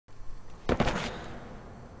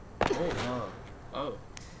Oh. Oh.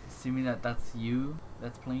 Assuming that's you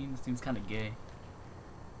that's playing, it seems kind of gay.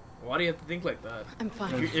 Why do you have to think like that? I'm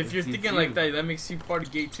fine. If you're thinking like that, that makes you part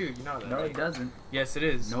of gay too. You know that, No, right? it doesn't. Yes, it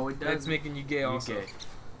is. No, it doesn't. That's making you gay You're also. gay.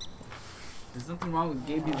 There's nothing wrong with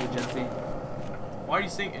gay people, Jesse. Why are you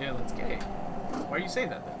saying, yeah, that's gay? Why are you saying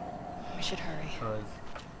that then? We should hurry. Cause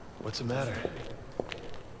What's the matter?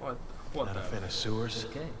 What? What Not a fan the? of sewers?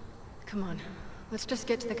 it's gay. Come on. Let's just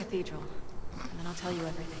get to the cathedral. And then I'll tell you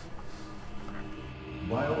everything.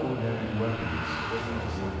 Bioorganic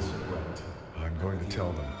weapons is a threat. I'm going to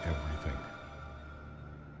tell them everything.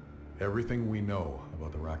 Everything we know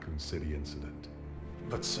about the Raccoon City incident.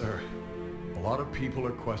 But sir... A lot of people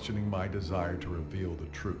are questioning my desire to reveal the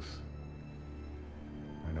truth.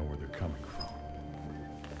 I know where they're coming from.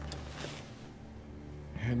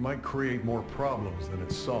 It might create more problems than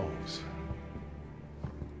it solves.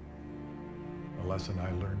 A lesson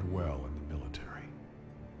I learned well in the military.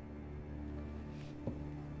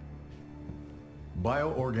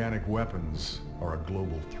 Bioorganic weapons are a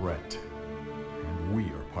global threat, and we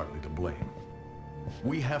are partly to blame.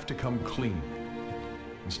 We have to come clean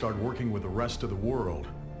and start working with the rest of the world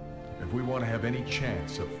if we want to have any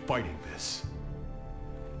chance of fighting this.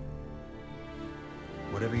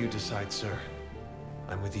 Whatever you decide, sir,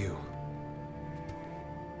 I'm with you.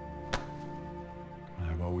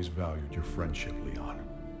 I've always valued your friendship, Leon.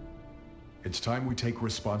 It's time we take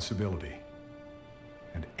responsibility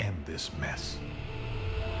and end this mess.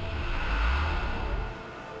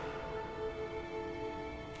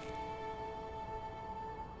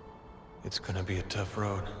 It's gonna be a tough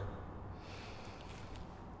road.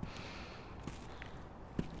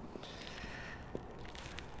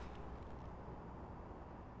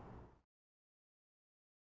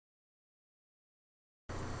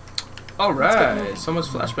 Alright, so much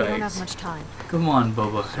We don't have flashbacks. much time. Come on,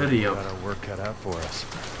 Boba, hurry up. Got our work cut out for us.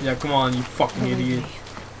 Yeah, come on, you fucking Believe idiot. me.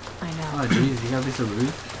 I know. Oh jeez, you gotta be so rude.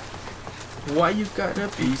 Why you gotta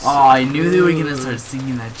be so Oh, I knew they were rude? gonna start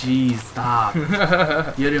singing that. Jeez, stop.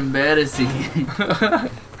 You're embarrassing.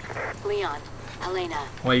 Leon, Elena,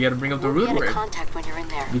 Why you gotta bring up the we'll rude be out of word? contact when you're in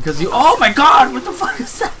there. Because you. Oh my God! What the fuck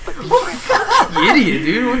is that? Oh my God! You idiot,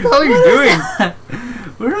 dude. What the hell are you What is doing? that?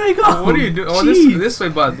 Where do I go? What are you doing? Oh, Jeez. this way,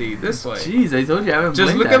 buddy. This way. Jeez, I told you I haven't Just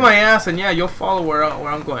played look that. at my ass and yeah, you'll follow where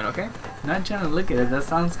I'm going, okay? Not trying to look at it. That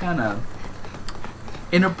sounds kind of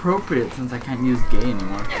inappropriate since I can't use gay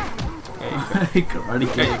anymore. Yeah, you could. Karate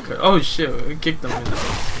Yeah, Kid. you could. Oh shit, we kicked them in the Yeah,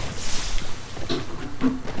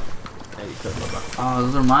 you could, Bubba. Oh,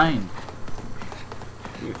 those are mine.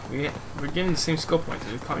 We're getting the same skill points,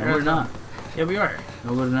 dude. Calm No, your we're ass not. down. Yeah, we are.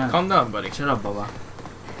 No, we're not. Calm down, buddy. Shut up, Baba.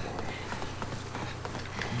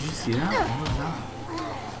 Did you see that? What was that?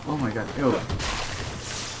 Oh my God. Ew.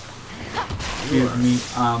 Give me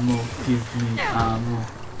ammo. Give me ammo.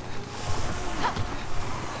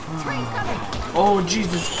 Oh,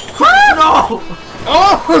 Jesus Christ. No!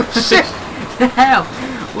 Oh shit! Damn!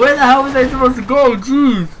 Where the hell was I supposed to go?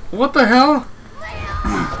 Jeez! What the hell?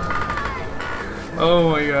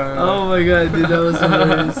 Oh my god. Oh my God, dude, that was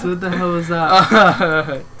hilarious. What the hell was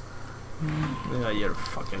that? Yeah, you're a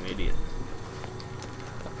fucking idiot.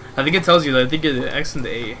 I think it tells you that. I think it's the X and the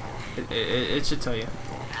A. It should tell you.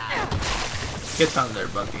 Get down there,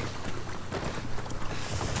 Bucky.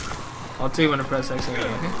 I'll tell you when to press X and A,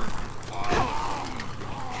 okay?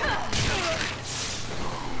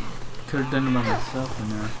 Could have done it by myself in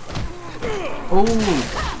there.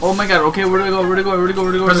 Oh! Oh my God, okay, where do I go? Where do I go? Where do I go?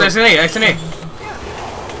 Where do I go? Press X and A, X and A!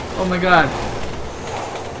 Oh my God.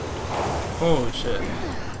 Holy shit.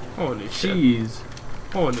 Holy shit. Jeez.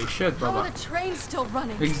 Holy shit, How are Bubba. the trains still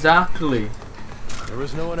running? Exactly. There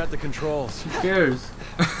was no one at the controls. Who cares?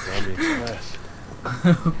 On the express.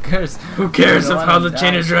 Who cares? Who cares I don't of how wanna the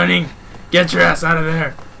chain die. is running? Get your ass out of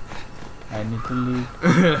there. I need to leave.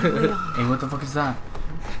 Hey, what the fuck is that?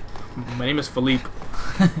 My name is Philippe.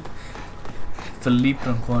 Philippe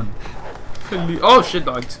Rancon. Oh shit,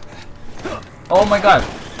 dogs. Oh my God.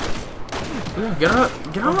 Get out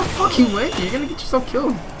of the fucking way. You're gonna get yourself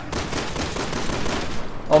killed.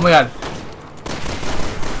 Oh my God.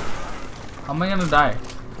 How am I gonna die?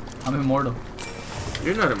 I'm immortal.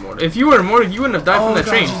 You're not immortal. If you were immortal, you wouldn't have died from the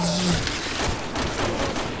train.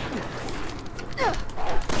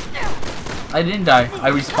 I didn't die.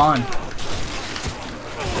 I respawned.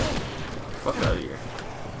 Fuck out of here.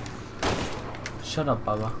 Shut up,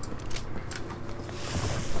 Baba.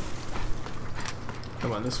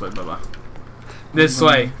 Come on, this way, Baba. This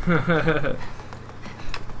way. I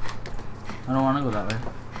don't want to go that way.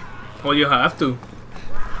 Well, you have to.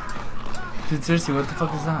 Dude, seriously, what the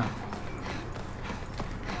fuck is that?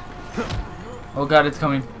 Oh God, it's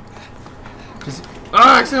coming. Just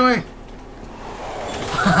Oh, accidentally.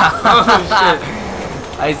 Oh shit.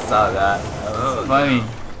 I saw that. That was Oh, funny.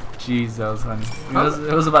 Jeez, that was funny.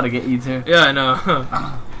 It was about to get you too. Yeah, I know.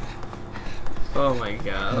 Oh my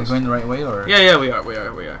god. Are we going the right way or? Yeah, we are. We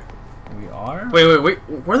are? Wait.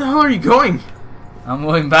 Where the hell are you going? I'm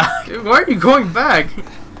going back. Dude, why are you going back? You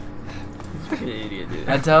fucking idiot, dude.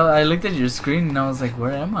 I looked at your screen and I was like,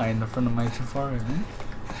 where am I? In the front of my too far?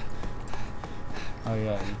 Oh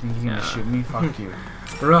yeah, you think you're gonna shoot me? Fuck you.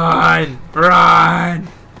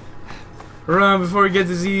 Run before you get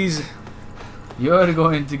disease. You're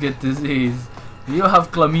going to get disease. You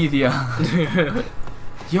have chlamydia.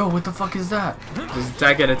 Yo, what the fuck is that? Just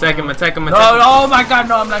attack him. No, oh my god,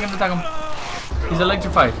 no, I'm not gonna attack him. He's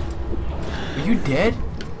electrified. Are you dead?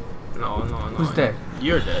 No. Who's dead?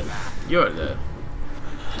 You're dead.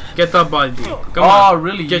 Get up, buddy. Come Oh, on.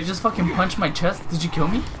 really? You just fucking punched my chest? Did you kill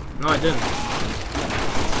me? No, I didn't.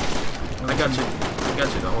 I got you.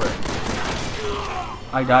 Don't worry.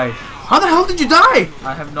 I died. How the hell did you die?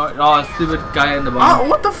 I have no. Oh, stupid guy in the bottom. Oh,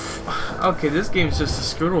 what the f... Okay, this game's just a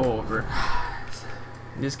screw over.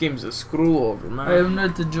 This game's a screw over, man. I am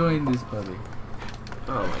not to join this, buddy.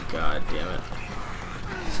 Oh my god, damn it.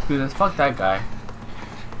 Screw this. Fuck that guy.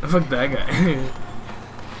 Fuck that guy.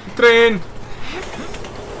 Train!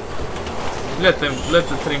 Let the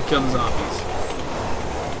train kill the zombies.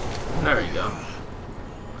 There we go.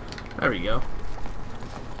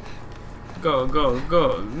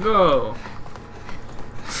 Go.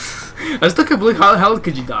 I still can't believe how the hell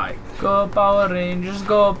could you die? Go Power Rangers,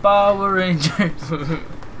 go Power Rangers.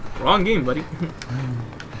 Wrong game, buddy.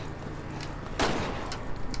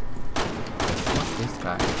 What's this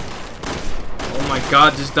guy? Oh my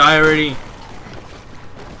god, just die already.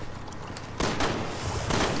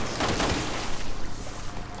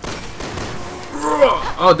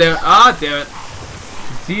 Oh damn it. Ah, damn it.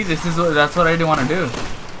 See, that's what I didn't want to do.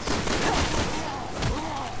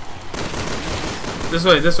 This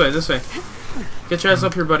way. Get your ass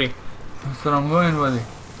up here, buddy. That's what I'm going, buddy.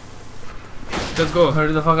 Let's go.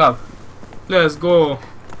 Hurry the fuck up. Let's go.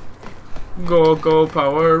 Go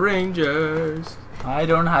Power Rangers. I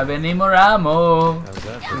don't have any more ammo. How's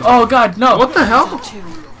that for you? Oh god, no! What the hell?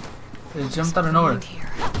 It jumped out of nowhere. God.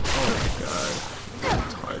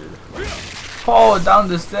 Oh, down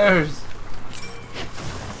the stairs.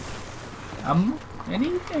 Ammo?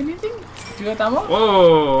 Anything? You got ammo?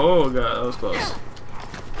 Whoa, oh god, that was close.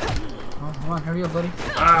 Oh, come on, hurry up, buddy.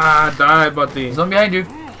 Ah, die, buddy. Zombie behind you.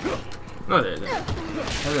 No, there. There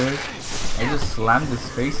it is. I just slammed his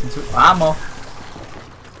face into ammo.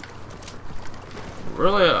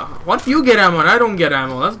 Really? What do you get ammo and I don't get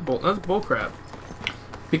ammo? That's bullcrap.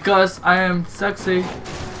 Because I am sexy.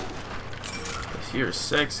 If you're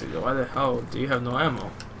sexy, why the hell do you have no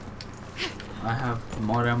ammo? I have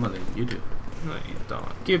more ammo than you do. No, you don't.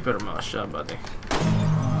 Keep your mouth shut, buddy.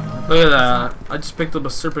 Look at that. I just picked up a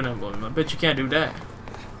serpent emblem. I bet you can't do that.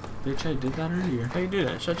 Bitch, I did that earlier. How you do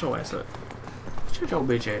that? Shut your ass up. Shut your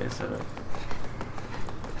bitch ass up.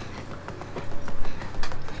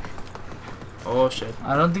 Oh shit.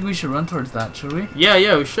 I don't think we should run towards that, should we?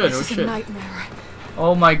 Yeah, we should. This is a nightmare.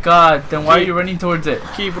 Oh my god, then why are you running towards it?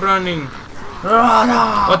 Keep running. Run,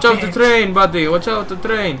 Watch out the train, buddy. Watch out the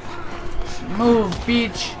train. Move,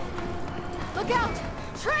 bitch. Look out!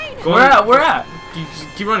 Train! Go Where on. at? Where at?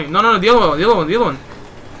 Keep running. No, the other one.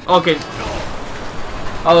 Okay.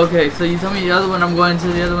 Oh, okay, so you tell me the other one, I'm going to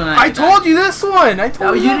the other one. I told you this one. I Oh,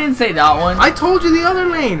 told you didn't say that one. I told you the other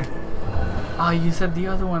lane. Oh, you said the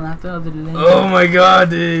other one, not the other lane. Oh my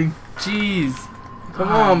god, dude. Jeez. Come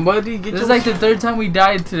on, buddy. Get This your is like the third time we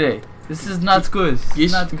died today. This is not good.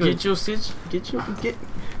 It's not good. Get your stitch.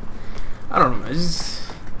 I don't know, man. Just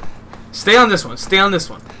stay on this one.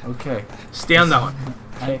 Okay. Stay on that one.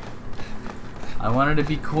 I wanted to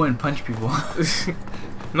be cool and punch people.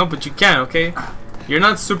 No, but you can't, okay? You're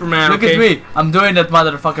not Superman, Look okay? at me. I'm doing that,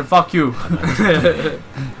 motherfucker. Fuck you.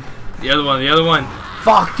 The other one.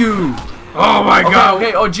 Fuck you. Oh my god.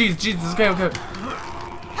 Okay. Oh, jeez. Okay.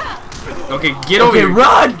 Okay, get over here.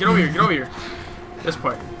 Run. Get over here. This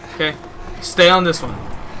part. Okay? Stay on this one.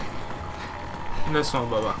 This one,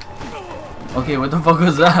 Bubba. Okay, what the fuck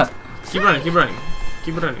was that? Keep running.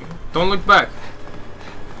 Don't look back.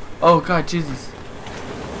 Oh god, Jesus.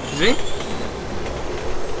 See?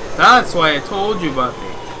 That's why I told you about it.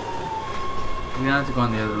 We're gonna have to go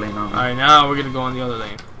on the other lane, aren't we? Alright, now we're gonna go on the other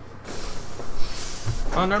lane.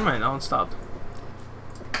 Oh, never mind. That one stopped.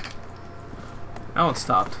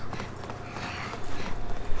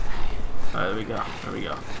 Alright, there we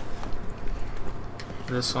go.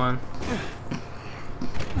 This one.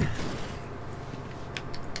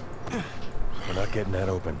 We're not getting that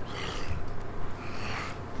open.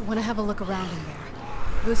 Want to have a look around in there.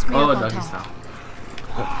 Boost me Oh, up on doggy top. style.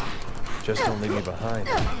 Just don't leave me behind.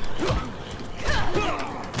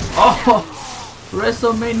 Oh,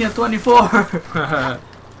 WrestleMania 24.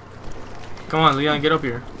 Come on, Leon, get up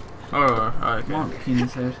here. Oh, alright, Come okay. on,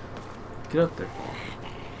 penis head. Get up there.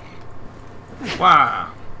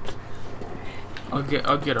 Wow. I'll get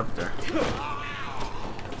up there.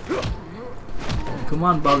 Come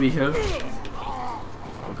on, Bobby Hill. Oh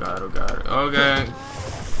god, oh god. Okay.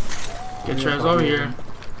 Get your ass over here.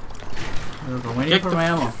 I'm waiting Get for the my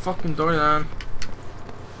ammo. fucking door down.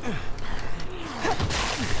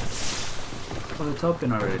 Oh, it's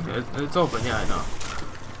open already. It's open, yeah, I know.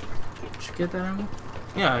 Did you get that ammo?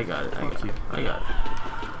 Yeah, I got it. I got it. I got it.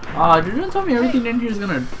 Ah, you didn't tell me everything in here is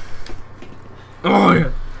gonna Oh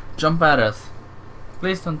yeah. jump at us.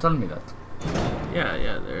 Please don't tell me that. Yeah,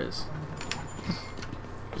 yeah, there is.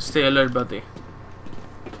 Just stay alert, buddy.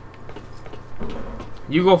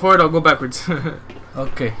 You go forward, I'll go backwards.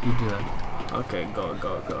 Okay, you do that. Okay, go,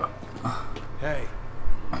 go, go. Hey,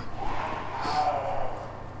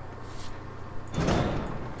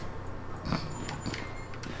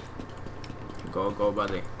 Go, go,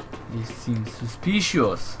 buddy. He seems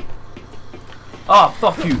suspicious. Oh,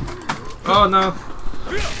 fuck you. Oh no.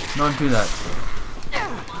 Don't do that.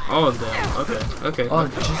 Oh damn. Okay, okay. Oh,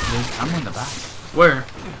 just there's ammo in the back. Where?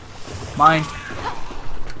 Mine.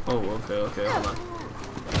 Oh, okay, okay, hold on.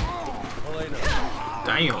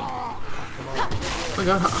 Damn. Oh my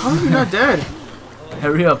god, how are you not dead?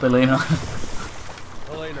 Hurry up, Elena.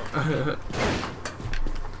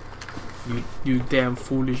 You damn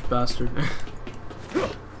foolish bastard.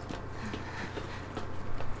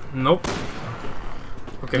 Nope.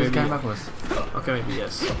 Okay, This guy maybe. backwards. Okay, maybe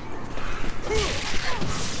yes.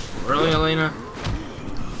 Really, Elena?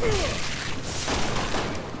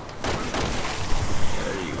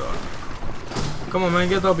 There you go. Come on, man,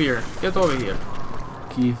 get over here. Get over here.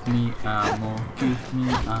 Give me ammo. Give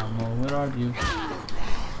me ammo. Where are you?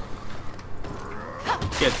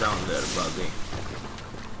 Get down there, buddy.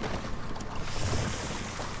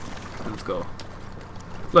 Let's go.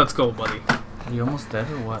 Let's go, buddy. Are you almost dead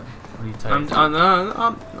or what? Are you tired? I'm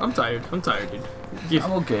tired. I'm tired, dude.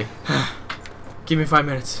 I'm okay. Give me 5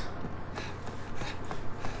 minutes.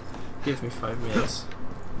 Give me 5 minutes.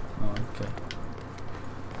 Oh, okay.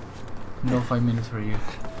 No 5 minutes for you.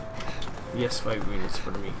 Yes, 5 minutes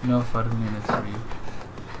for me. No 5 minutes for you.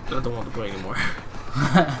 I don't want to play anymore.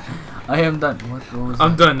 I am done. What was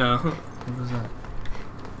I'm that? done now. What was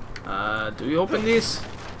that? Do we open these?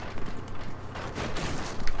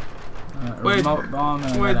 Wait, remote bomb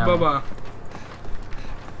and Wait, ammo. Baba.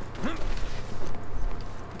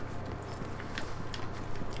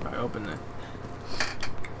 Alright, open it.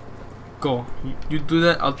 Go. You do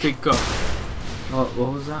that, I'll take go.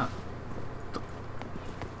 What was that?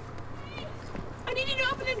 I need you to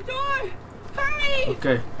open this door! Hurry!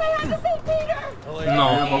 Okay. I have to see Peter! No,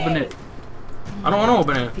 Open it. I don't want to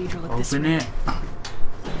open it. Cathedral at this Open rate.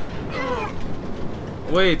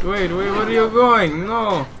 it. Wait, where are you going?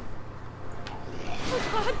 No. Oh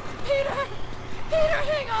God! Peter! Peter,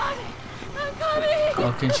 hang on! I'm coming!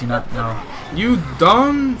 Oh, can she not? No. You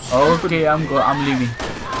dumb. Okay, I'm leaving.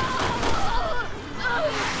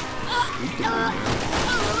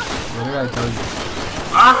 What did I tell you?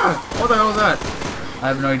 Ah! What the hell is that? I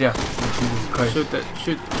have no idea. Jesus Christ. Shoot that.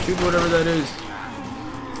 Shoot whatever that is.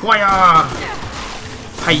 Waya!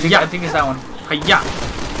 I Hiya! think it's that one. Hiya!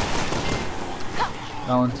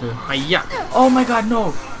 That one too. Hiya! Oh my God,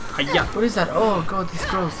 no! Hiya! What is that? Oh God, this is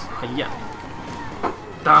gross. Hiya!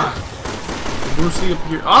 Ah! Bruce Lee up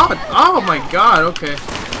here. Oh my God! Okay.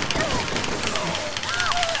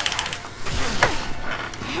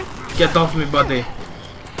 Get off me, buddy.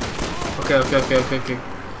 Okay.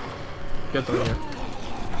 Get on here.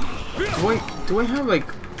 Do I have like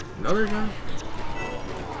another gun?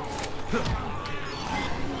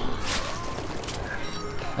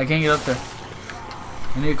 I can't get up there.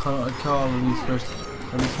 I need to kill all of these first.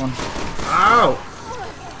 At least one. Ow!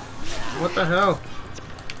 What the hell?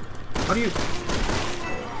 How do you...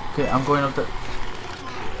 Okay, I'm going up there.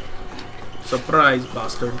 Surprise,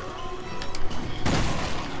 bastard.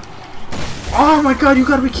 Oh my God, you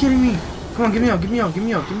gotta be kidding me. Come on, give me out.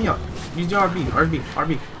 Use your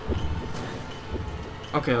RB.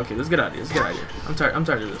 Okay, let's get out of here. I'm tired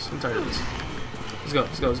of this. Let's go.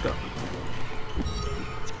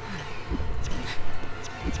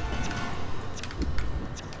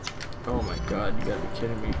 Oh my God, you gotta be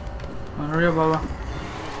kidding me. Come on, hurry up, Baba.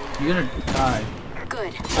 You're gonna die.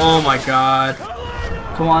 Good. Oh my God.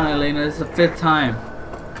 Come on, Elena. This is the 5th time.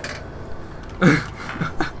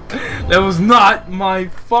 That was not my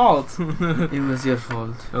fault. It was your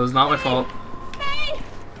fault. It was not my fault. Hey!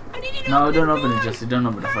 I need you to No, open don't the open it, door. Jesse. Don't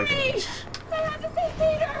open it. Fuck it. Please! I have to save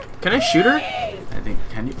Peter! Can I shoot her? I think.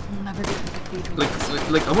 Can you? We'll never get to the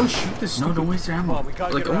cathedral. Like I want to shoot this. No, Stupid, don't waste your ammo.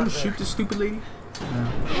 like I want to shoot this stupid lady.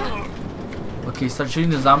 Okay, start shooting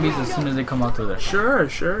the zombies as soon as they come out of there. Sure,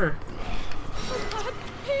 sure.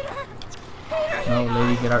 Peter! No,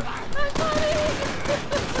 lady, get out.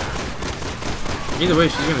 Either way,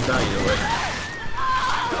 she's gonna die. Either way.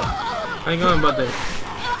 Hang on about that.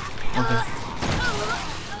 Okay.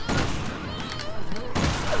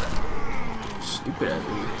 Stupid ass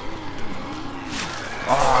lady.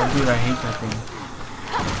 Oh, dude, I hate that thing.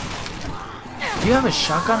 Do you have a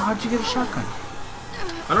shotgun? How'd you get a shotgun?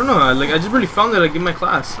 I don't know. I just really found it like in my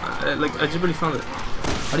class. I just really found it.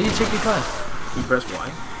 How do you check your class? You press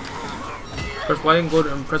Y. Press Y and go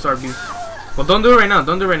to press RB. Well, don't do it right now.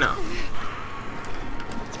 Don't do it right now.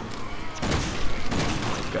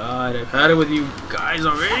 God, I've had it with you guys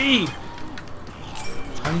already.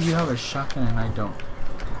 How do you have a shotgun and I don't?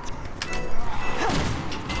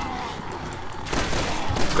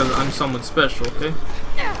 Because I'm someone special, okay?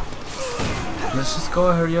 Let's just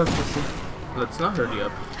go. Hurry up, Jesse. Let's not hurry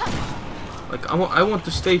up. Like, I want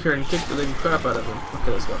to stay here and kick the living crap out of him.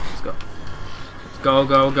 Okay, let's go. Let's go. Go,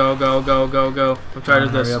 go, go, go, go, go, go. I'm tired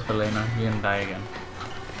of this. Hurry up, Elena. You're gonna die again.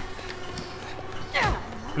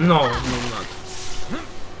 No, I'm not.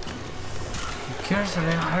 Who cares,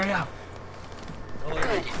 Elena? Hurry up.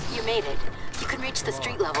 Good. You made it. You can reach the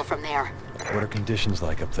street level from there. What are conditions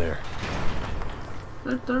like up there?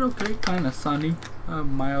 They're okay. Kind of sunny.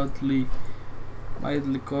 Mildly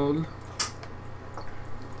cold.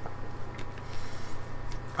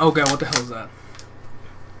 Okay, what the hell is that?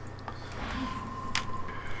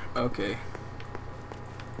 Okay.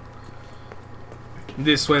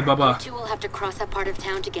 This way, You Baba. two will have to cross that part of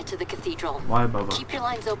town to get to the cathedral. Why, Baba? Keep your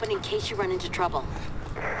lines open in case you run into trouble.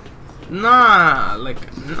 Nah,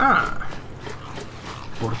 like, nah.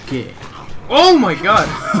 ¿Por qué? Oh my god!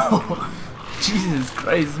 Jesus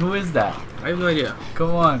Christ, who is that? I have no idea.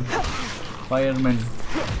 Come on. Fireman.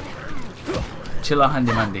 Chilla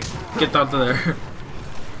handy mandy. Get out of there.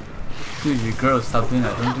 Dude, you girls, stop doing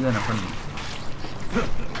that. Don't do that in front of me.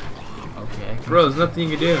 Okay, I can. Bro, there's nothing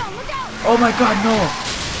you can do. Oh my god, no!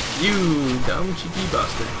 You dumb cheeky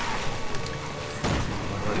bastard.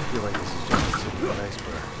 I feel like this is just the tip of an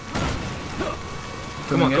iceberg. Can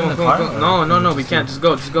Come on, we get come in on, the come on, car, come on. or No, no, can no, we just can't. leave? Just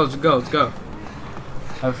go, just go, just go, let's go.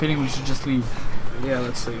 I have a feeling we should just leave. Yeah,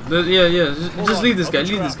 let's leave. Yeah, just leave this guy,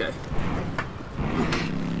 leave this guy.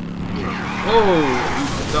 Oh,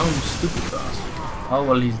 you dumb, stupid bastard. Oh,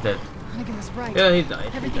 well, he's dead. Megan was right. Yeah, he died.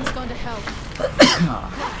 He Everything's died. gone to hell.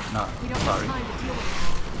 No, We don't sorry. have time to deal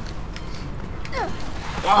with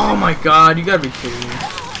Oh my god, you gotta be kidding me.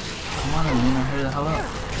 Come on, Alina, hurry the hell up.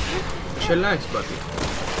 Chillax, buddy.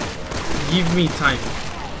 Give me time.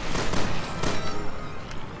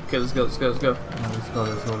 Okay, let's go, let's go, let's go. Yeah, let's go,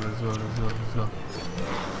 let's go, let's go, let's go, let's go.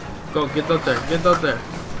 Go, get out there, get out there.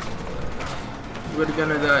 We're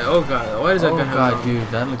gonna die. Oh god, why is that Oh gonna god, happen? dude,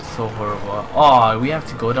 that looks so horrible. Oh, we have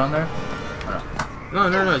to go down there? No,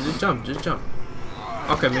 no, no, just jump, just jump.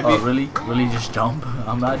 Okay, maybe Oh, really? Really just jump?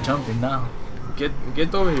 I'm not jumping now. get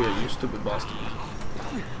over here, you stupid bastard.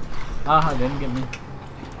 Haha, didn't get me.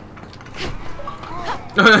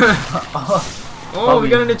 Oh, we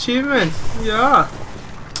got an achievement. Yeah.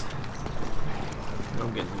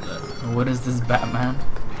 I'm getting that. What is this, Batman?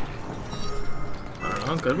 I don't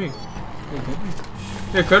know, could be. It could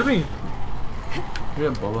be. It could be. Hurry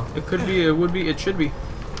up, Boba. It could be, it would be, it should be.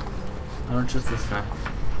 I don't trust this guy.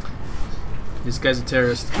 This guy's a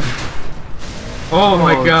terrorist. Oh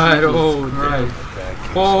my god, Jesus oh Christ.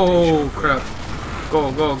 damn. Oh crap.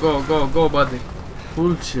 Go, go, go, go, go, buddy.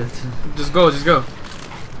 Bullshit. Just go, just go.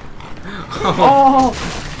 Oh!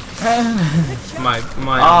 my,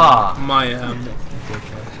 Ah.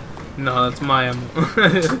 No, that's my ammo.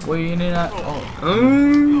 Wait, you need that? Oh.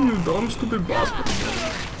 You dumb stupid bastard.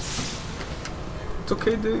 It's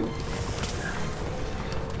okay, dude.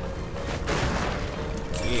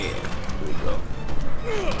 Yeah, here we go.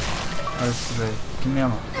 That's great. Give me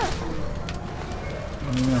ammo.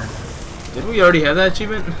 Give me ammo. Did we already have that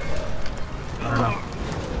achievement? I don't know.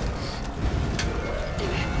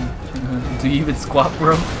 Do you even squat,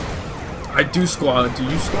 bro? I do squat. Do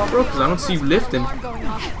you squat, bro? Because I don't see you lifting. alarm going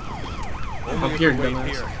off. I'm here,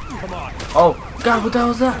 dumbass. Oh, God, what the hell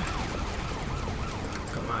was that?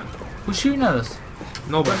 Come on. Who's shooting at us?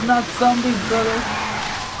 Nobody. But not zombies, brother.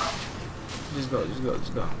 Just go, just go,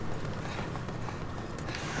 just go.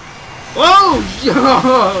 Oh! Yo!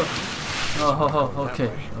 Oh,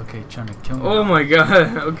 okay. Okay, trying to kill me. Oh my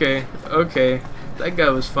god. Okay. Okay. That guy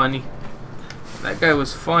was funny. That guy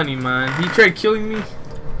was funny, man. He tried killing me.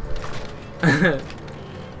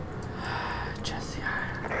 Jesse.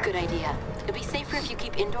 Good idea. It'll be safer if you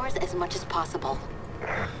keep indoors as much as possible.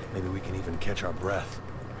 Maybe we can even catch our breath.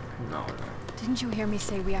 No. Didn't you hear me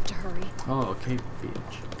say we have to hurry? Oh, okay,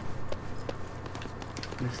 bitch.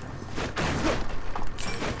 Listen,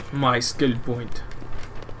 My skill point.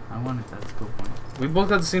 I wanted that skill point. We both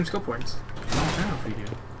got the same skill points. I don't care if we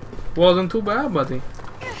do. Well, then too bad, buddy.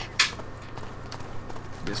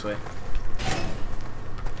 This way.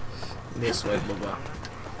 This way, Baba.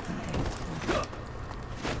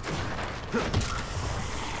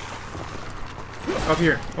 Up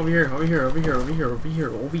here, over here, over here, over here, over here, over here,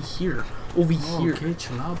 over here, over here, Okay,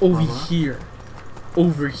 chill out, over brother. here,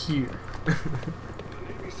 over here.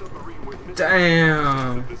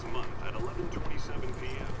 Damn.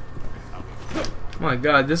 My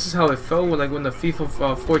God, this is how it felt like when the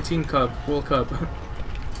FIFA 14 Cup World Cup,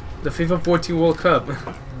 the FIFA 14 World Cup.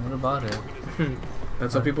 What about it?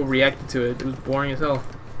 That's how people reacted to it. It was boring as hell.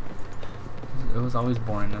 It was always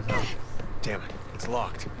boring as hell. Damn it, it's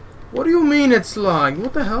locked. What do you mean it's locked?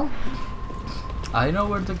 What the hell? I know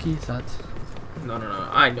where the key's at. No, no, no.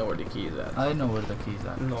 I know where the key is at. I know where the key's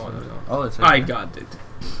at. No, no, no. Oh, it's I right there. got it.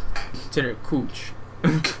 It's in her cooch.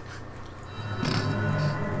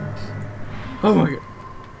 Oh my God.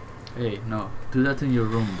 Hey, no. Do that in your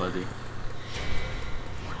room, buddy.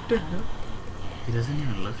 What the hell? He doesn't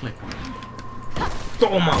even look like one.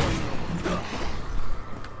 Toma!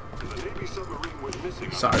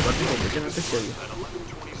 Sorry, but people are gonna have to kill you.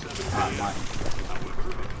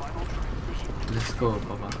 Let's go,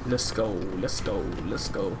 Papa. Let's go, let's go, let's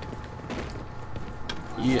go.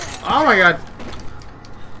 Yeah. Oh my God!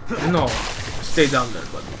 No. Stay down there,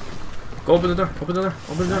 buddy. Go open the door, open the door,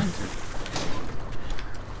 open the door.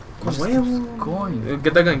 Just Where keeps going.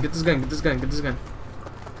 Get that gun, get this gun, get this gun, get this gun.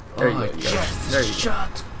 There you go, you got it. Yes, There you go.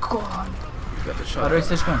 shot. Gone. You got the How do I shot.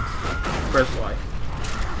 switch guns? Press Y.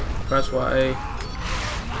 Press Y.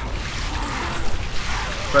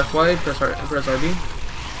 Press Y, press RB.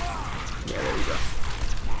 Yeah, there you go.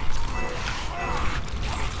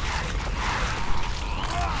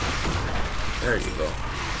 There you go.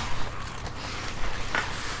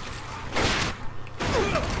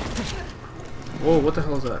 Whoa, what the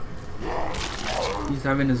hell is that? He's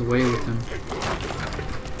having his way with him.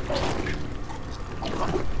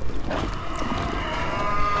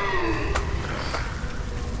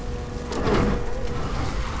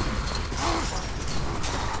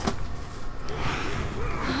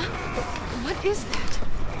 What is that?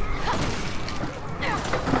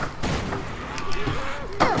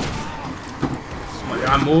 Oh my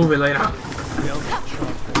God, move it, Elena.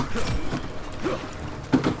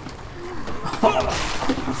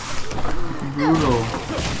 Brutal.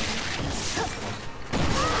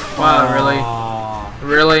 Wow, really? Aw.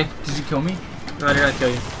 Really? Did you kill me? No, I did not kill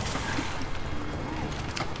you.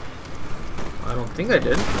 I don't think I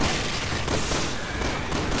did.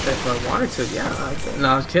 If I wanted to, yeah, I could. No,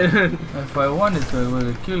 I was kidding. If I wanted to, I would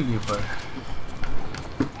have killed you, but...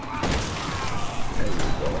 There you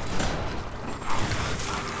go.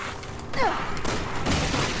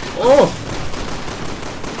 Oh!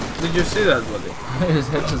 Did you see that, buddy? His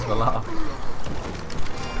head just fell off.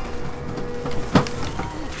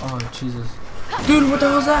 Oh, Jesus. Dude, what the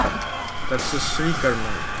hell is that? That's the Shrieker,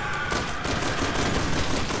 man.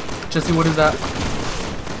 Jesse, what is that?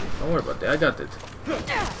 Don't worry about that. I got it.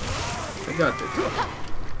 I got it.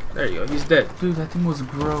 There you go. He's dead. Dude, that thing was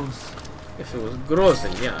gross. If it was gross,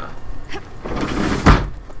 then yeah.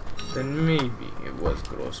 Then maybe it was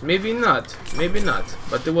gross. Maybe not. Maybe not.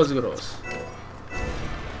 But it was gross.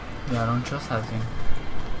 Yeah, I don't trust that thing.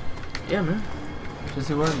 Yeah, man.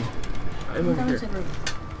 Jesse, where are you? I'm over here.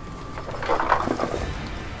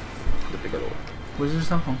 The bigger one. Where's your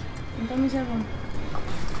cell phone? Entra mi cell phone.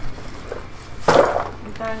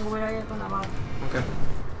 Ahorita vengo, voy a ir con la mano. Okay.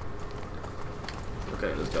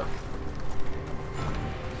 Okay, let's go.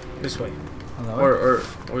 This way. Hello? Or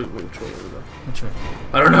which way we go? Which way?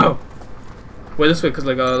 I don't know. Wait, this way, cause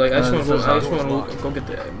like I just want to this go. I is just want to go get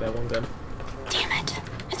that one gun. Damn it.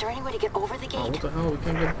 Is there any way to get over the Oh, gate? what the hell? We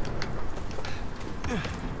can't get.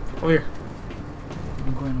 Over here.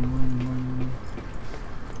 I'm going.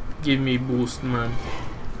 Give me boost, man.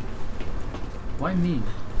 Why me?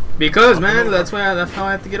 Because, man, that's how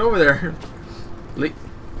I have to get over there. You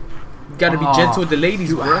gotta be gentle with the ladies,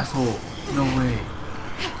 You bro. asshole. No way.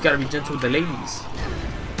 You gotta be gentle with the ladies.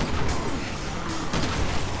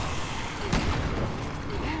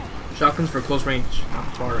 Shotguns for close range, not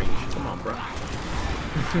far range. Come on, bro.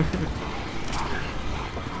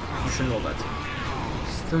 You should know that.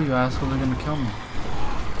 Still, you asshole, they're gonna kill me.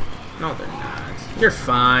 No, they're not. You're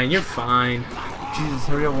fine. You're fine. Jesus,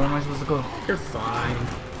 hurry up. Where am I supposed to go? You're fine.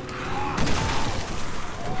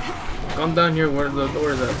 Come down here where the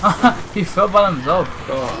door is at. He fell by himself.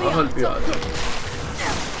 Oh, I'll help you out.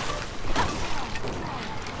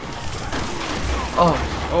 Oh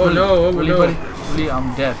Willie, no, oh Willie, no. buddy. Willie,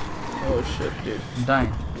 I'm dead. Oh shit, dude. I'm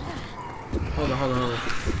dying. Hold on.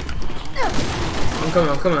 I'm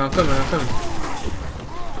coming.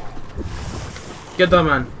 Get down,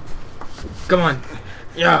 man. Come on.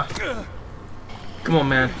 Yeah. Come on,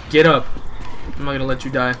 man. Get up. I'm not gonna let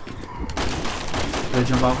you die. Do I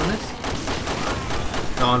jump off of this?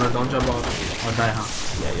 No, don't jump off. I'll die, huh?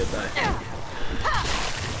 Yeah, you'll die.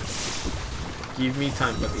 Give me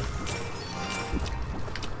time, buddy.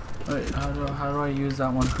 Wait, how do I use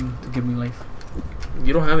that one thing to give me life?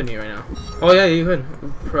 You don't have any right now. Oh yeah, you could.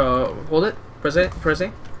 Hold it. Press it.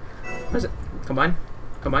 Combine.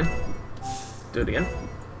 Do it again.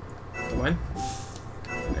 Combine.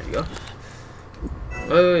 There you go.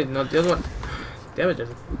 Wait, no, the other one. Damn it,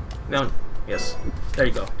 Jason. Down. Yes. There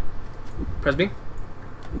you go. Press B.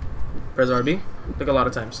 Press RB. Look a lot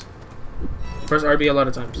of times. Press RB a lot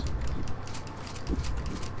of times.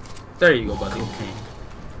 There you go, buddy. Okay.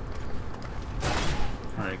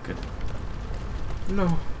 Alright, good.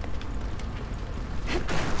 No.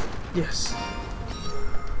 Yes.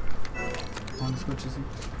 On the switch, is he?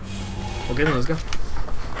 Okay, then let's go.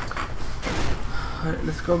 Alright,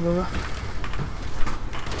 let's go, brother.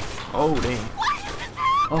 Oh, dang.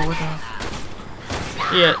 Oh, what the hell?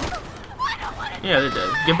 Yeah, they're dead.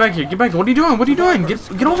 Get back here. What are you doing?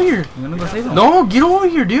 Get over here. You gonna go save him? No, get over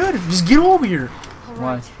here, dude. Just get over here.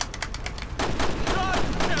 Why?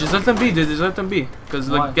 Just let them be, dude. Just let them be. Because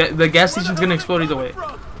the gas station's gonna explode either way.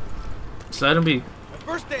 Just let them be.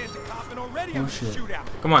 First day as a cop and already Oh, I'm shit. shoot out.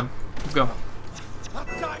 Come on. Let's go. I'll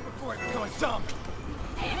die before I become a zombie.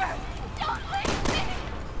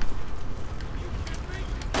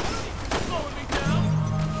 Slowing me down?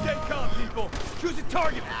 Stay calm, people. Choose a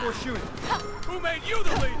target before shooting. Who made you the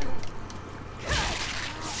leader?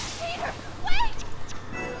 Peter, wait!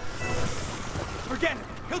 Forget it.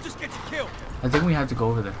 He'll just get you killed. I think we have to go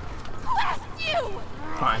over there. Who asked you?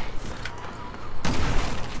 Fine.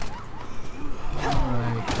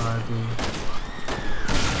 Alright, buddy.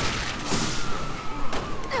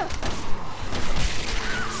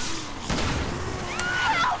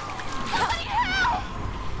 Somebody help!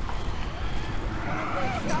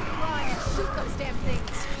 Stop crying and shoot those damn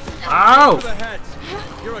things. Ow! To the heads.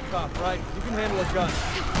 You're a cop, right? You can handle a gun.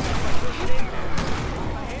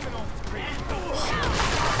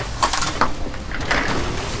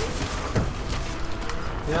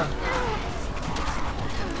 Yeah.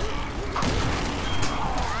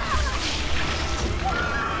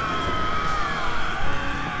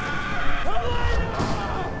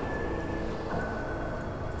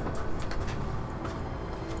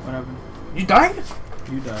 What happened? You died?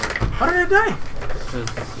 You died. How did I die? Because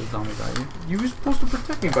the zombie died. You were supposed to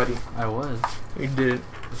protect me, buddy. I was. You did.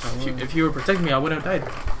 Yes, I was. If you were protecting me, I wouldn't have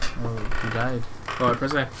died. Oh, you died. Oh,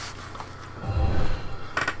 press A.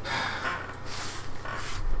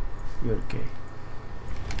 You're okay.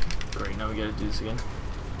 Great, now we gotta do this again.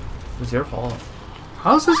 It was your fault.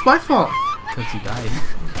 How's this my fault? Because you died.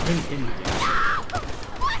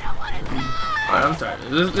 Alright, I'm tired.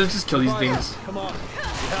 Let's just kill these things. Come on. You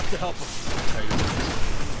have to help him.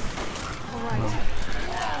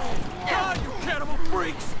 Ah, you cannibal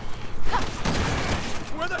freaks!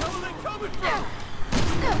 Where the hell are they coming from?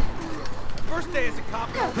 First day as a cop,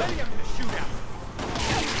 and already I'm in a shootout.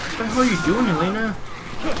 What the hell are you doing, Elena?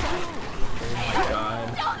 Oh my god.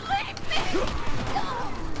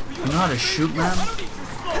 You know how to shoot, man? I don't need you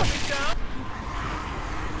slowing me down.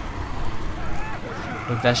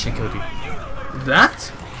 Look, that shit killed you.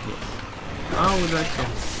 That? How would that kill?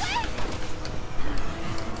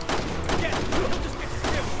 Yes, he'll just get you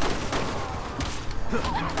killed.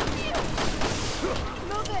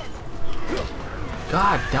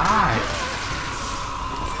 God, die.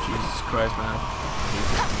 Jesus Christ, man.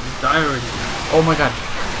 Die already. Oh my god.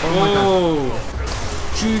 Oh my god. Whoa.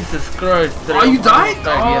 Jesus Christ. Oh, you died?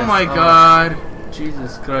 Oh Yes. my god.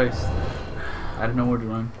 Jesus Christ. I don't know where to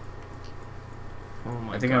run. Oh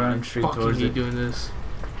my I think I god. ran straight fucking towards hate it. doing this.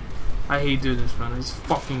 I hate doing this, man. It's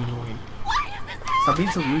fucking annoying. Stop being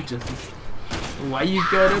so rude, Justin. Why you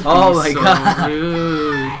gotta be Oh my so God.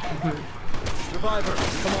 rude? Survivor,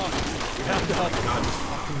 come on. You have to help him. God, just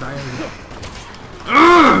fucking die already.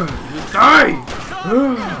 Just die!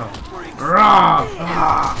 Rah!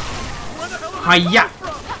 Where the hell are Hiya!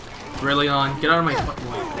 Really on. Get out of my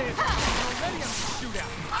fucking way. they already I'm in a shootout?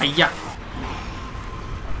 Hiya.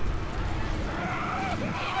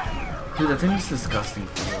 Dude, that thing is disgusting.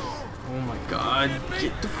 Oh my god.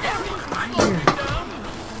 Get the fuck out of here.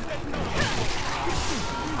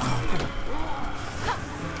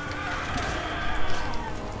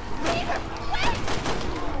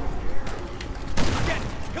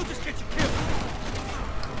 He'll just get you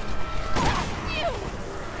killed.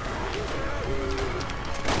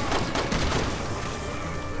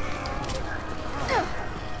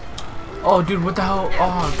 Oh, dude, what the hell?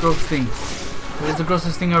 Oh, gross thing. That is the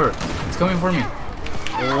grossest thing ever. It's coming for me.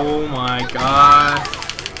 Oh my god.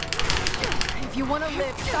 If you want to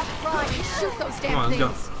live, stop flying and shoot those damn Come on, let's go.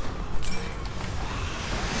 things.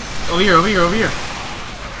 Over here, over here, over here.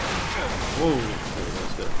 Whoa.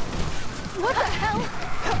 That's good. What the hell?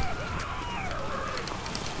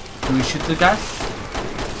 Do we shoot the gas?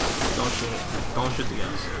 Don't shoot it. Don't shoot the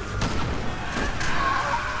gas.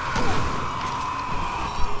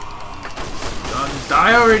 God, just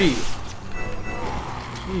die already.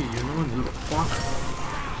 Gee, you know, you little fuck.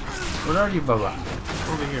 Where are you, Baba?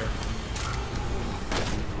 Over here.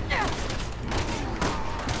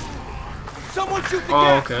 Someone shoot the Oh,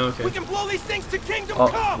 gas. okay, okay. We can blow these things to Kingdom Oh,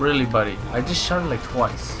 Come. really, buddy? I just shot it like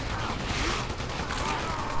twice.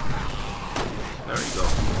 There you go.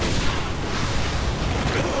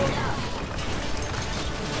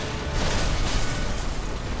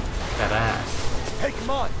 That ass. Hey, come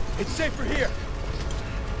on. It's safer here.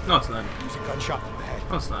 No, it's not. There's a gunshot in the head.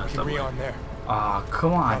 No, it's not. We It's can not. rearm there. Ah,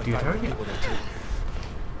 come on, Probably dude. find Hurry more up. people there, too.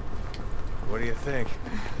 What do you think?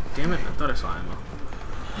 Damn it, I thought I saw ammo.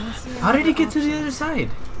 How did he get to the other side?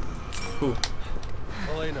 Who?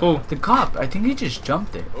 Elena, Who? The cop. I think he just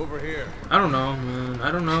jumped it. over here. I don't know, man.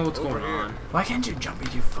 I don't know what's Over going here. on. Why can't you jump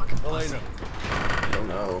it, you fucking pussy? Elena. I don't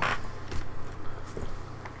know.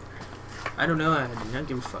 I don't know. I do not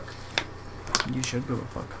give a fuck. You should give a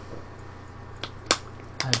fuck.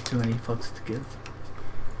 I have too many fucks to give.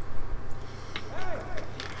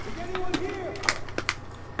 Is anyone here?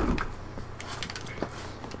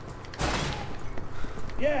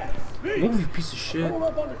 Yeah, me. Move, you piece of shit. Hold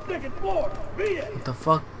up on the second floor. Be it. What the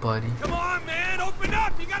fuck, buddy? Come on, man. Open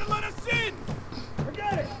up. You gotta let us in.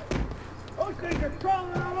 Forget it. Those things are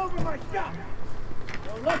crawling all over my shop.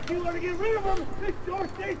 So unless you want to get rid of them, this door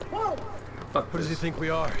stays closed. Fuck What does he this. think we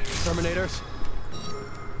are? Terminators?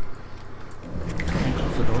 Can't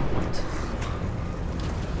close the door. What?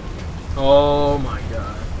 Oh my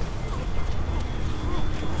god.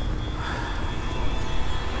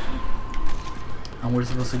 And we're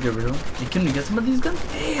supposed to get rid of them? Hey, can we get some of these guns?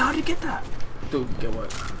 Hey, how'd you get that? Dude, get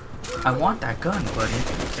what? I want that gun, buddy. You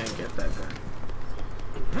can't get that gun.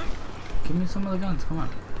 Give me some of the guns, come on.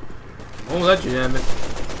 Won't let you have it.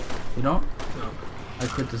 You don't? No. I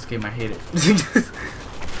quit this game, I hate it. Just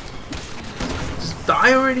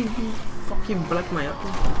die already, you fucking black my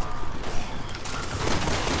apple.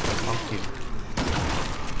 Fuck you.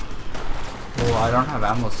 Well, I don't have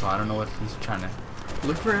ammo, so I don't know what he's trying to...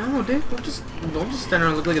 Look for ammo, dude. Don't just stand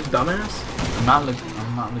around and look like a dumbass. I'm not looking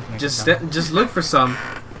like Just that. just look for some.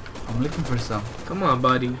 I'm looking for some. Come on,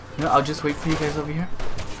 buddy. You know, I'll just wait for you guys over here.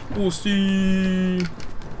 Pussy.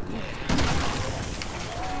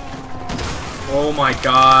 Oh my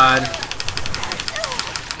god.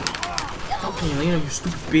 Fucking Elena, you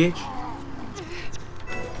stupid bitch.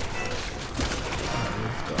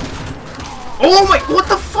 Oh my, what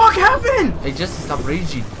the fuck happened? Hey, just stop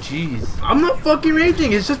raging. Jeez. I'm not fucking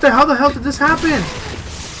raging. It's just that how the hell did this happen?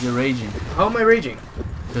 You're raging. How am I raging?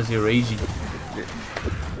 Because you're raging. Oh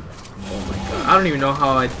my god. I don't even know how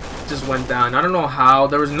I just went down. I don't know how.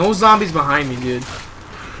 There was no zombies behind me, dude.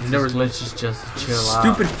 There was glitches just to chill out.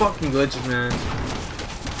 stupid fucking glitches, man.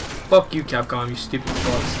 Fuck you, Capcom, you stupid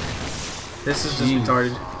fucks. This is just Jeez.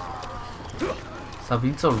 retarded. Stop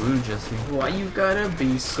being so rude, Jesse. Why you gotta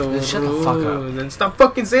be so Just shut the fuck up. rude? Then stop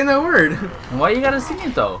fucking saying that word. And why you gotta sing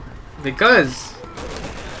it though? Because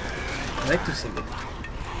I like to sing it.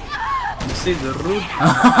 You see the rude.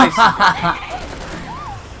 I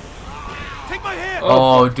Take my hand.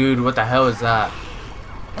 Oh, dude, what the hell is that?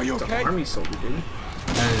 Are you It's okay? an army soldier, dude.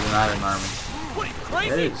 That is not an army. What, are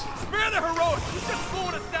you It crazy? is. Spare the heroics. He's just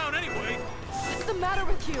slowing us down anyway. What's the matter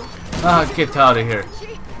with you? Ah, get out of here.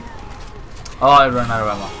 Gee, Oh, I ran out of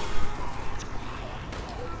ammo.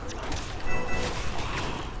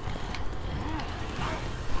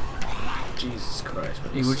 Jesus Christ.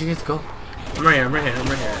 Hey, where'd you guys go? I'm right here, I'm right here, I'm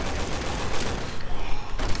right here.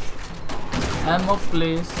 Ammo,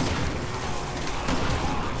 please.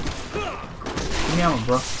 Give me ammo,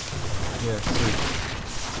 bro. Yeah, sweet.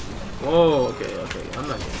 Whoa, okay, okay. I'm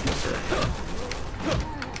not getting this right.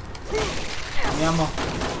 Give me ammo.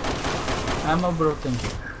 Ammo, bro, thank you.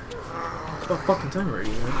 about fucking time already,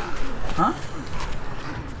 man. Huh?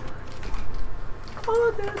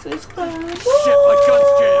 Oh, this is fun. Shit, my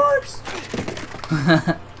gun's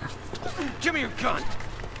jammed. Give me your gun.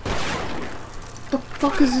 What the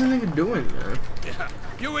fuck is this nigga doing, man? Yeah,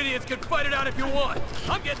 you idiots can fight it out if you want.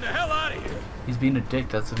 I'm getting the hell out of here. He's being a dick,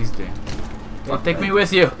 that's what he's doing. Well, take me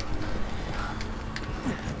with you.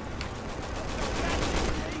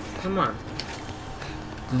 Come on.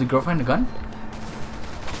 Did the girl find a gun?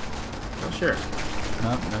 Not sure.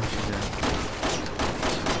 No, she didn't.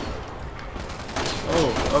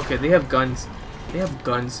 Oh, okay, they have guns. They have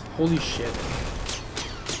guns. Holy shit.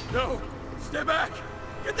 No, stay back.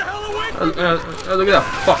 Get the hell away from me. Look at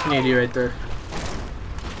that fucking idiot right there.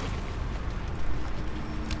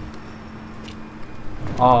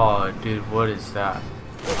 Oh, dude, what is that?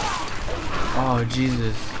 Oh,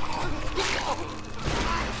 Jesus.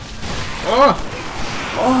 Oh!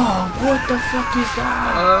 Oh, what the fuck is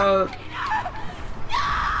that?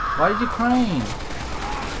 Why are you crying?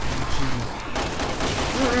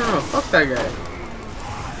 No, fuck that guy.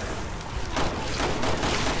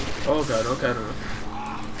 Oh god, okay.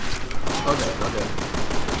 Okay.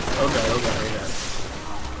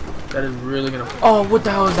 That is really gonna. Oh, what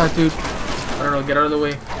the hell is that, dude? I don't know, get out of the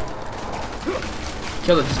way.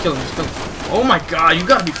 Kill it, just kill him. Oh my god, you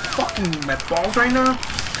gotta be fucking my balls right now.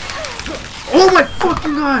 Oh my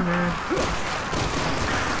fucking god, man.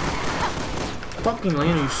 Fucking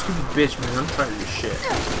Lena, you stupid bitch, man. I'm tired of your shit.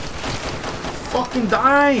 Fucking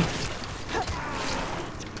die!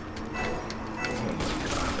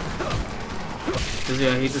 Cause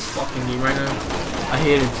I hate this fucking game right now. I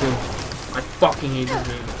hate it too. I fucking hate this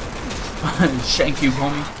game. Shank you,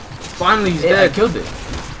 homie. Finally, he's Hey, dead. I killed it.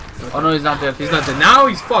 Oh no, he's not dead. He's not dead. Now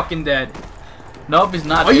he's fucking dead. Nope, he's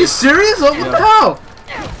not Are dead. you serious? Oh, what the hell?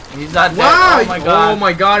 He's not dead. Wow! Oh my god. Oh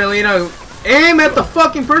my god, Elena. Aim at the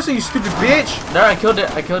fucking person, you stupid bitch! There, I killed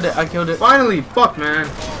it. Finally, fuck, man.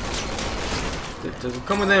 Does it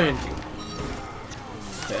come with anything?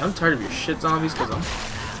 Okay, I'm tired of your shit zombies, cause I'm.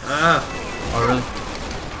 Oh really?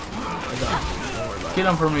 I got it. Don't worry about Kill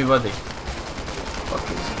him for me, buddy. it. Fuck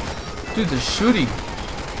this. Dude, they're shooting.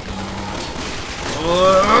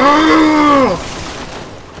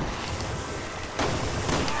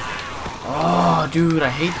 Oh, dude, I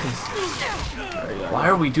hate this. Why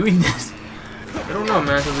are we doing this? I don't know,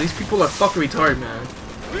 man, cause these people are fucking retarded, man.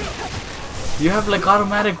 You have like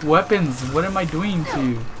automatic weapons. What am I doing to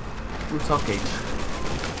you? We're talking.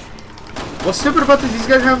 What's stupid about this? These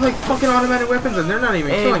guys have like fucking automatic weapons and they're not even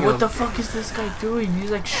Hey, killing what the them. fuck is this guy doing?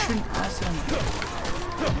 He's like shooting ass at me.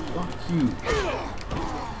 Fuck you.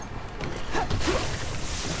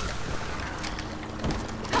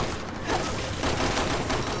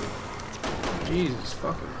 Jesus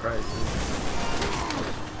fucking Christ,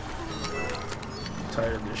 dude. I'm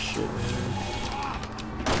tired of this shit, man.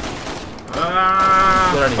 Get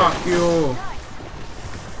out of Fuck you.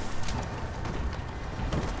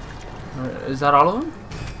 Is that all of them?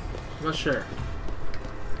 I'm not sure.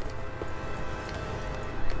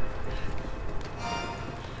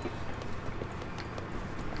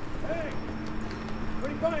 Hey,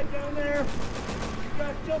 pretty quiet down there. You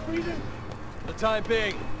guys still breathing? For the time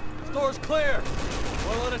being. The door's clear.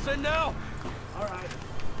 Wanna let us in now? All right.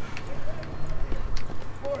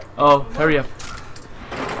 Oh, hurry up.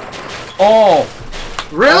 Oh!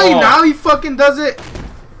 Really? Oh. Now he fucking does it?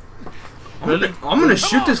 Really? I'm gonna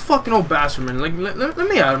shoot this fucking old bastard, man. Like, let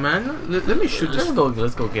me out, man. Let me shoot this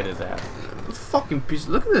Let's go get his ass. fucking piece.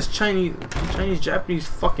 Look at this Chinese, Japanese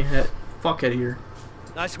fucking fuckhead here.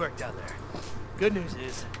 Nice work down there. Good news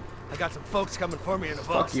is, I got some folks coming for me in a bus.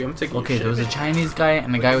 Fuck you, I'm taking Okay, your there was shit. a Chinese guy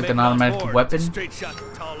and a guy with an automatic weapon Straight shot to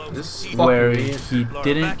Tall Oaks. This is where fucking he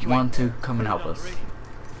didn't want to come and help us.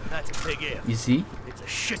 That's a big if. You see? It's a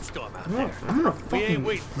shitstorm out I'm there. gonna We ain't fucking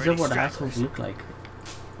waiting for These any are what stragglers. assholes look like.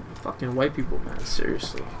 fucking white people, man.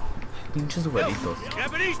 Seriously. Pinches huelitos.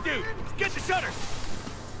 Japanese dude, get the shutters.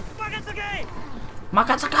 Makatsuki!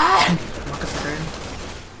 Makatsuki!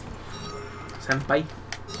 Senpai.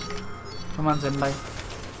 Come on, senpai.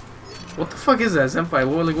 What the fuck is that, senpai?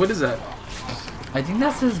 What is that? I think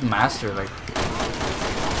that's his master, like,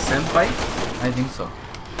 Senpai? I think so.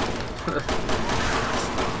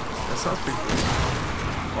 That sounds pretty cool.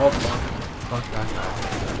 Oh fuck. Fuck that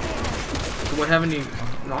guy. Do I have any?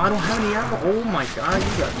 No, I don't have any ammo. Oh my god,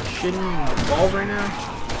 you got me shitting in the balls right now.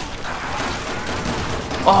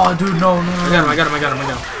 Oh, dude, no. I got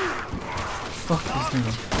him. Fuck this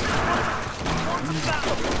nigga.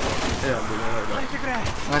 Yeah, dude,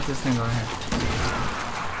 I got this nigga right here.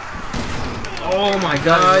 oh my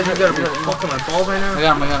god, you gotta be fucking my balls right now. I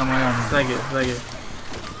got him. Thank you.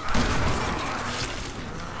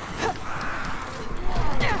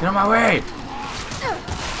 Get out of my way!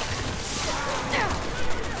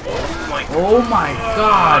 Oh my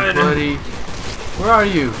god, buddy. Where are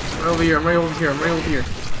you? Right over here, I'm right over here, I'm right over here.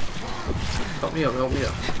 Help me up, help me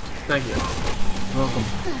up. Thank you. Welcome.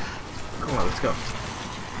 Come on, let's go.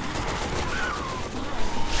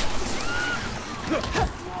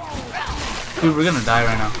 Dude, we're gonna die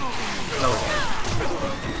right now. No.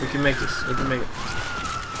 We can make this. We can make it.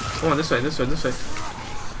 Come on, this way, this way, this way.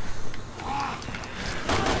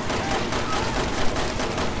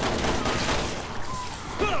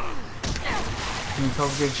 Can you tell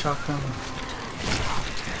the big shotgun?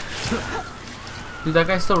 Dude, that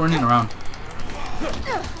guy's still running around.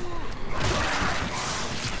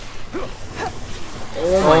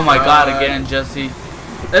 Oh my god, again, Jesse.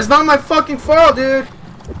 It's not my fucking fault, dude.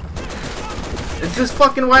 It's this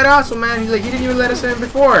fucking white asshole, man. He's like, he didn't even let us in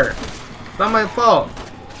before. It's not my fault.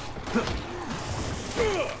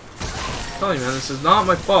 I'm telling you, man, this is not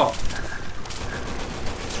my fault.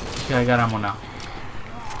 Okay, I got ammo now.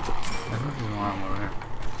 I don't even want ammo here.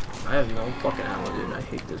 I have no fucking ammo, dude. I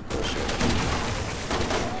hate this bullshit.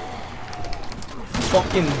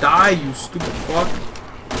 Fucking die, you stupid fuck.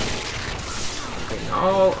 Okay,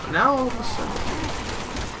 now all of a sudden.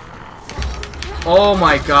 Oh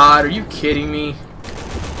my god, are you kidding me?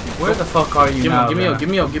 Where the fuck are you now? Give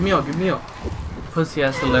me up. Pussy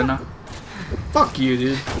ass Elena. Fuck you,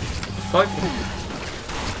 dude. Fuck.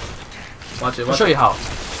 Watch it, I'll watch show it. you how.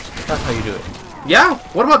 That's how you do it. Yeah?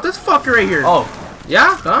 What about this fucker right here? Oh,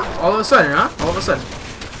 Yeah? Huh? All of a sudden, huh? All of a sudden.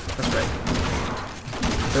 That's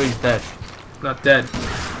right. so he's dead. Not dead.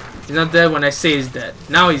 He's not dead when I say he's dead.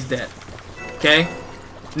 Now he's dead. Okay?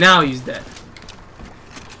 Now he's dead.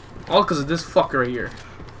 All because of this fucker right here.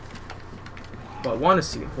 But I want to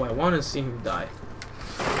see him die.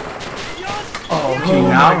 Oh, Oh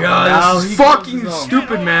my god, now this he is fucking goes home.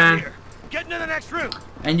 stupid, man. Get into the next room.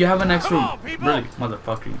 And you have a next Come room. on, people. Really,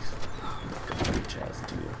 motherfuckers. Bitch ass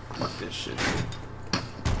dude. Fuck this shit.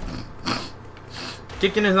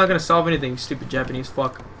 Kicking is not gonna solve anything, stupid Japanese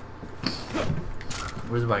fuck.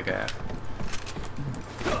 Where's my guy at?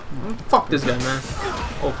 Fuck this guy, man.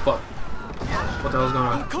 Oh fuck. What the hell's going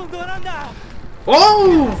on?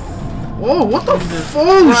 Oh! Oh, what the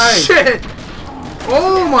oh Christ. shit!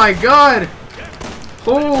 Oh my god!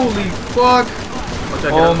 Holy fuck! Watch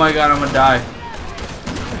out, Oh my god, I'm gonna die.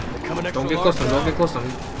 Don't get close to him, don't get close to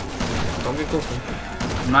him. Don't get close to him.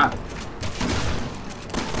 I'm not.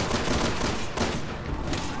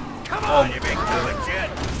 Come on, you big covered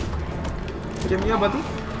shit. Get me up, buddy.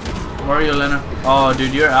 Where are you, Elena? Oh,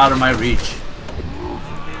 dude, you're out of my reach.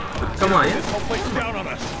 Come on, yeah? This whole place is down on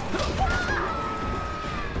us.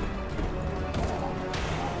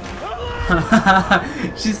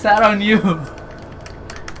 She sat on you.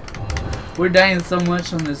 We're dying so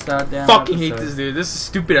much on this goddamn Fucking hate episode. this dude. This is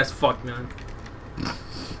stupid as fuck, man.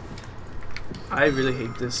 I really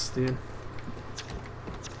hate this, dude.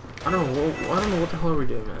 I don't know what the hell are we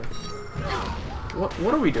doing, man.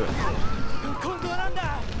 What are we doing?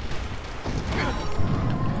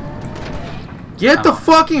 Get the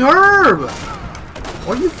fucking herb!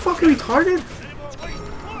 Are you fucking retarded?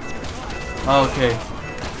 Okay.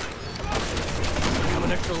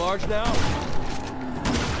 Coming extra large now.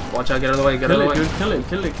 Watch out, get out of the way, get out Kill of the it, way. dude. Kill it,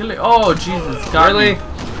 kill it, kill it. Oh, Jesus. Got Really? me.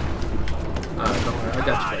 Don't worry, I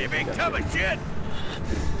got you. You buddy, I big got you. covered shit.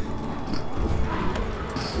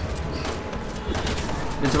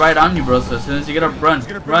 It's right on you, bro. So as soon as you get up, run.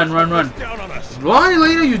 Run, run, run. Down on us. Run,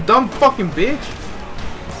 Elena, you dumb fucking bitch!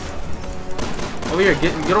 Over here,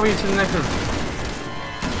 get over here to the next room.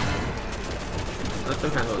 Let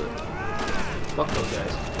them handle it. Fuck those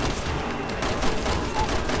guys.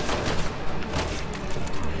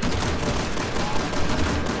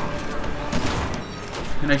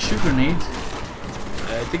 Can I shoot grenades?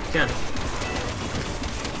 I think you can.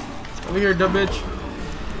 Over here, dumb bitch.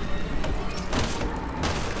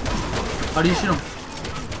 How do you shoot them?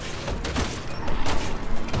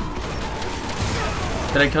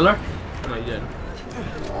 Did I kill her? No, you didn't.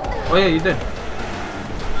 Oh yeah, you did.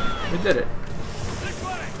 You did it. This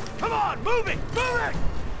way. Come on, moving, moving.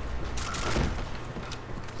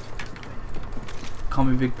 Call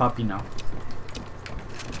me Big Papi now.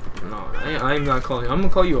 No, I'm not calling you. I'm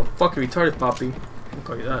gonna call you a fucking retarded poppy. I'm gonna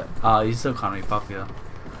call you that. You still call me Papi though.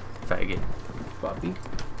 Faggot. Poppy.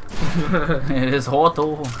 It is hot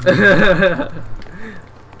though.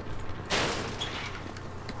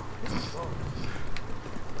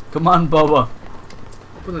 Come on, Bubba.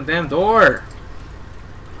 Open the damn door.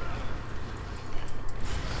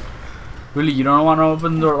 Really, you don't want to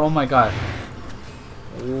open the door? Oh my god.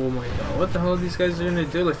 Oh my god, what the hell are these guys gonna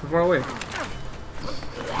do like from far away?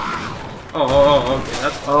 Oh, okay,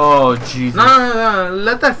 that's... Oh, Jesus. No,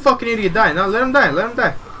 let that fucking idiot die. No, let him die, let him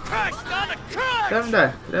die. Christ, on the Christ! Let him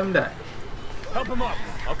die, let him die. Help him up.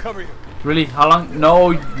 I'll cover you. Really? How long? No,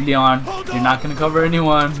 Leon. You're not gonna cover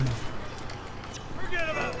anyone. Forget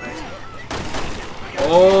about me.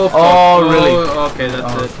 Oh, fuck. Oh, really? Okay,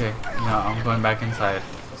 that's Oh, it. okay. No, I'm going back inside.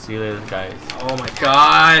 See you later, guys. Oh my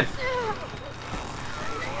god.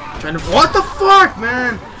 Trying to... What the fuck,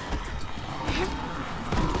 man?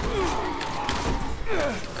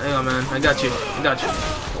 Hang on, man. I got you. I got you.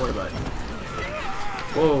 Don't worry about it.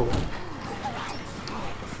 Whoa.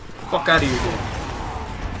 Fuck out of here, dude.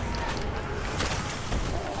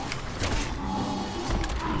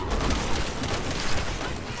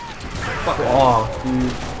 Fuck it. Oh,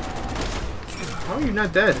 dude. How are you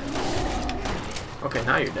not dead? Okay,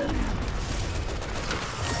 now you're dead.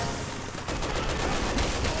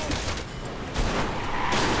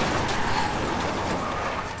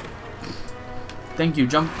 Thank you.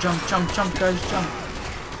 Jump, jump, jump, jump, guys, jump.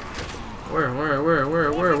 Where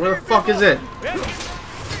the fuck is it?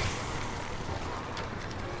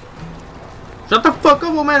 Shut the fuck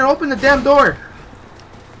up, old man, and open the damn door.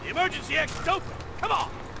 The emergency exit's open. Come on.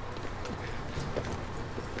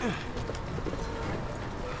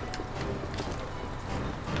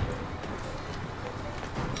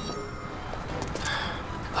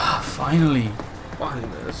 Finally. Finally,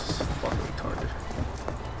 man, this is fucking retarded.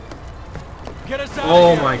 Get us out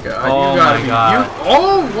Oh of here. my god, Oh you gotta my be God. you.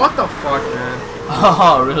 Oh, what the fuck, man?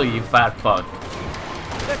 Oh, really, you fat fuck.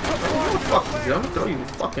 What the fuck, dude? I'm gonna throw you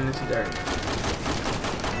fucking into there.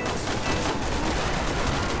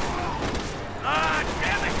 Ah,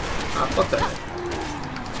 damn it. Ah, fuck that.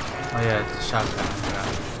 Oh yeah, it's a shotgun. Yeah.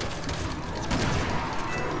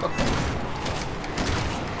 Fuck that.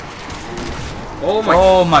 Oh my.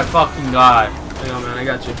 Oh my fucking god. Hang on, man, I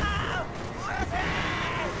got you. I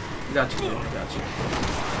got you, dude. I got you.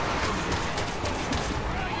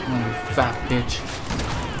 Oh, you fat bitch.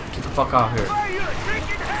 Get the fuck out here. Are you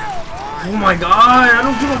drinking hell? Oh my god, I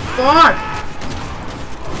don't give a fuck.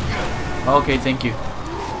 Okay, thank you.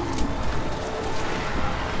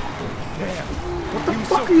 What the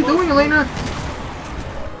fuck are you doing, Elena?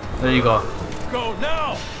 There you go. Go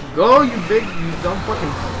now. Go, you big, you dumb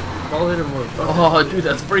fucking bald-headed motherfucker. Oh, dude,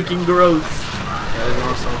 that's freaking gross. That is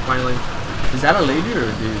awesome, finally. Is that a lady or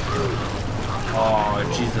a dude? Oh,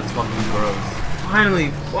 jeez, that's fucking gross.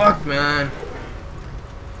 Finally, fuck, man.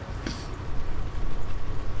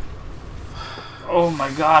 Oh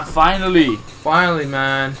my god, finally. Finally,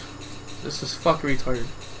 man. This is fucking retarded.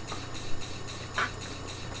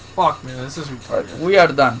 Fuck, man, this is retarded. We are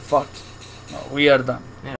done. Fuck. No, we are done.